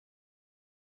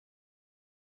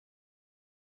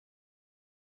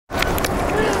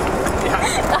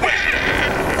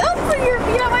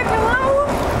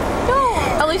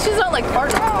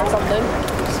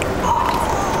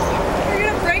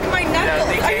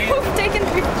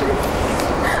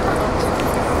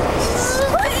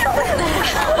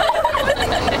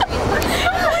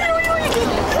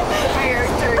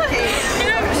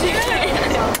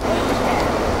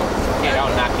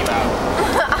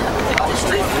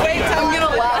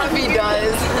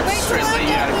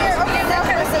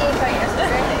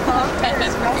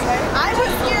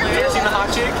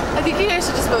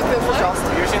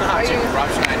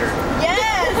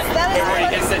Where he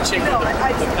hits that chick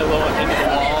with the pillow into the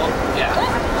wall. Yeah.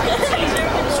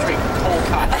 Straight cold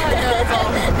cotton.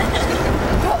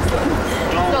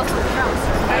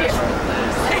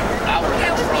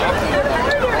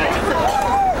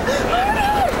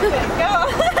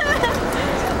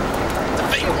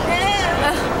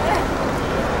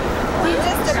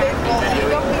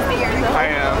 I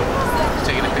am.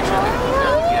 Taking a picture of it.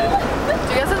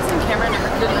 Do you guys have some camera and it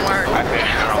didn't work? I think.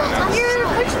 I don't know. You're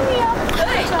pushing me up.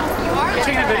 You are?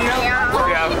 Taking a video? Yeah.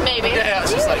 Maybe. Yeah,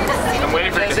 it's just like. I'm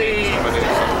waiting for it to take somebody.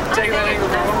 Taking that angle,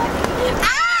 girl.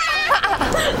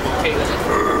 Hey,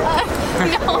 No. I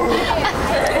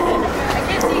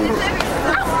can't see this.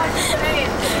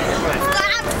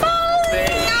 Stop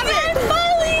falling! Stop it!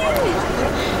 Falling!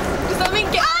 Just let me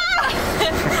get.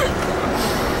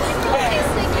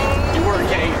 you were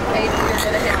gay.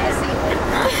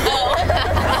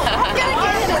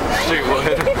 She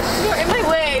would. You're in my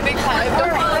way, big time.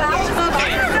 Don't fall.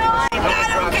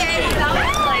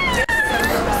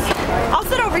 I'll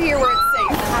sit over here where it's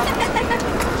safe.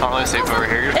 It's not really safe over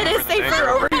here. It is safer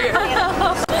over here.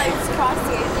 I'm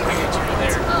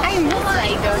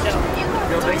like,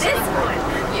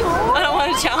 I don't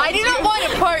want to challenge. I do not want a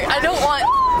part. I don't want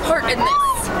part in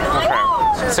this.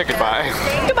 Okay. Say goodbye.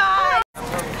 Goodbye.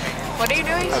 What are you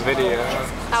doing? A video.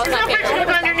 How was that Bridge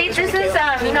underneath this is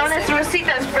known as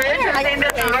Rosita's Bridge. Her name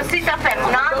is Rosita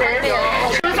Fernandez.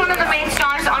 She was one of the main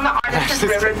stars on the Artists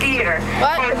River Theater.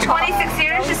 For 26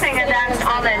 years, she sang and danced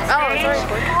on that stage.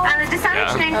 And the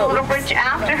designers named the little bridge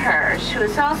after her. She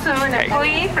was also an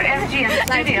employee for MGM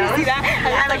Studios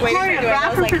and a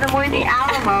choreographer for the movie The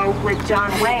Alamo with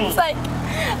John Wayne.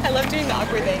 I love doing the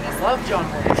awkward thing. I Love John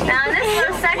Wayne. Now in this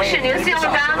little section, you'll see all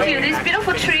around you, these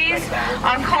beautiful trees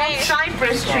are called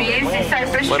cypress trees. These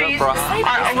cypress trees are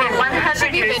over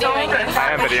 100 years old. They were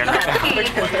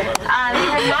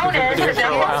noted for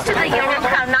their host to the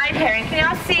yellow-crowned night heron. Can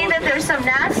y'all see that there's some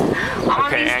nests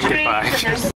on these trees and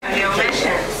there's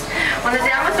emissions? When the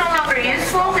dam was no longer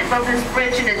useful, they built this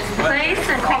bridge in its place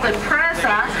and called it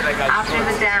Presa after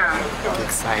the dam.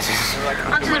 Excited.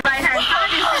 Onto the right-hand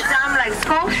side, you see dam-like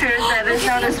sculptures that is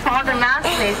known as Father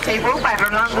Mason's Table by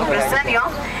Rolando Briseño.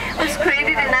 It was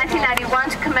created in 1991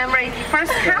 to commemorate the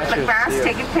first Catholic Mass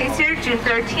taking place here June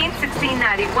 13,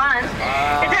 1691.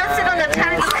 It does sit on the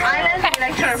tiny little island we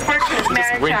like to refer to as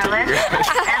Marriage Island.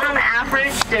 And on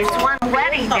average, there's one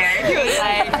wedding there.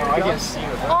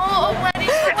 Oh, a wedding.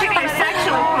 The particular section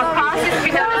will come across this to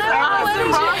be known as Arnold's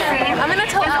Crossing. I'm gonna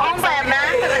tell It's owned by a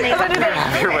man by the name of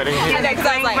Your wedding.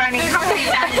 running company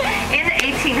that in the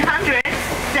 1800s,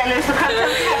 settlers would come to the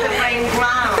rain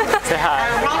ground. Say hi.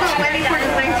 While they're waiting for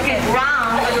the rain to get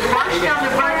ground, they would wash down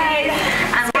the buggies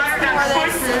and water down the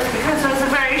horses because it was a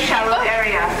very shallow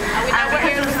area. And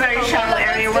because it was a very shallow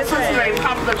area, this was a very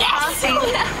popular crossing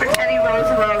for Teddy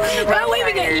Roosevelt and the Rough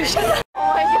Riders.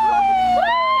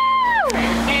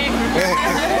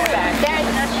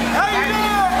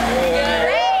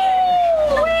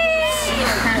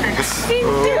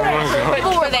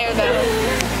 People were there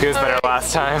though. He was better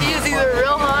last time. He was either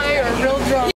real high or real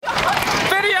drunk.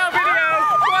 Video!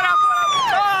 What up?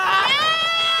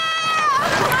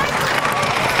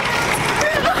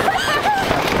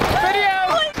 Video!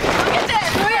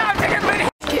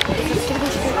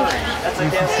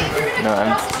 No,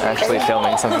 I'm actually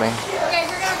filming something.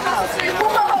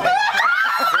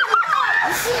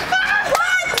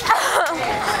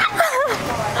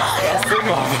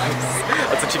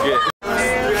 That's what you get.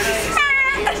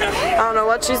 I don't know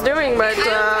what she's doing, but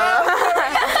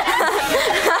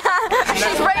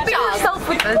she's raping herself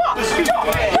with the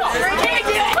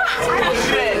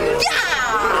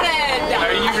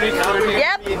Are you recording?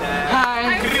 Yep.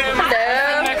 Hi.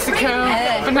 Hello. Mexico.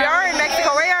 We are in Mexico.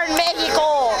 We are in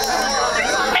Mexico.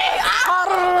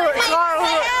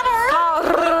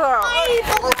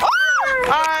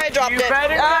 I dropped it.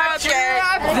 Better not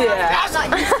drop this.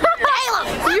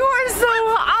 You are so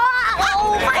hot.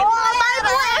 Oh my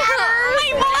bladder.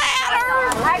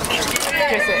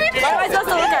 Kiss it. What am I supposed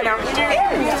to look at now?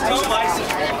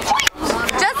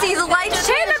 Jesse's like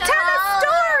Chandler Tennis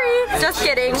story. Just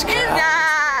kidding.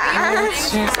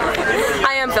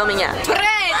 I am filming it. Bread.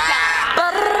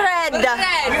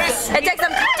 It takes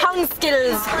some tongue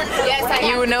skills. Yes,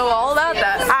 you know all about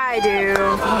that. I do.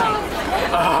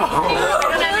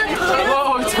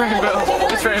 Whoa, it's rainbow.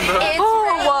 It's rainbow.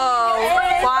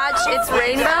 Whoa. Watch, it's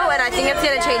rainbow, and I think it's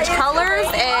gonna change colors,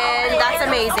 and that's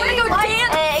amazing.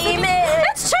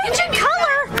 It's changing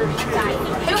color.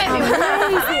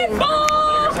 Amazing.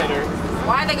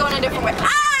 Why are they going a different way?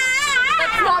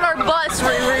 That's not our bus,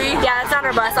 Riri. Yeah, that's not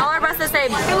our bus. All our buses say.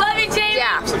 We love you, Jamie.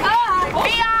 Yeah.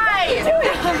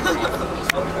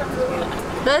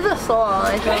 There's a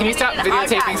song. Can you stop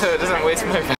videotaping so it doesn't waste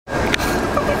my time?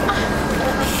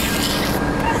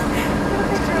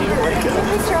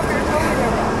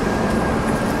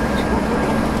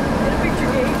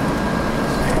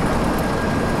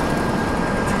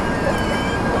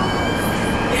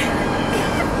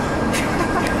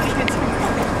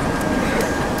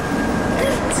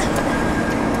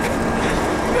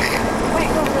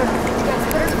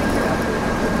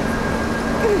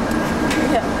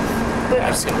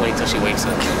 I'm just gonna wait till she wakes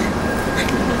up.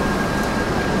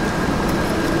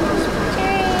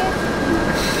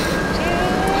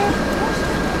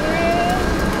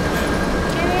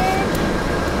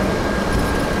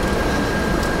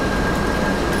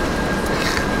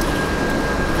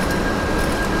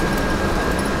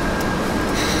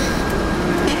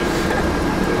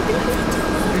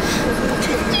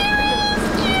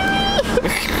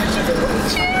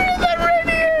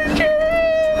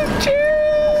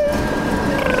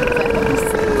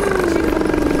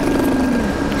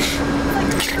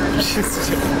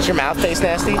 Does your mouth taste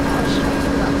nasty? He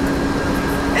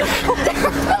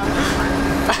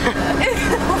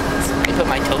put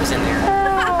my toes in there.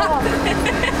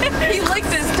 He licked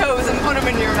his toes and put them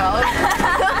in your mouth.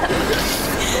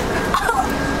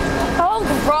 Oh,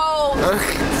 gross.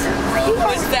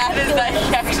 What's that? Is that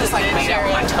he actually Just like made out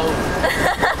with my toe.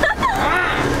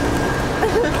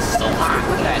 So hot.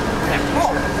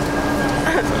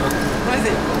 What is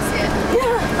it?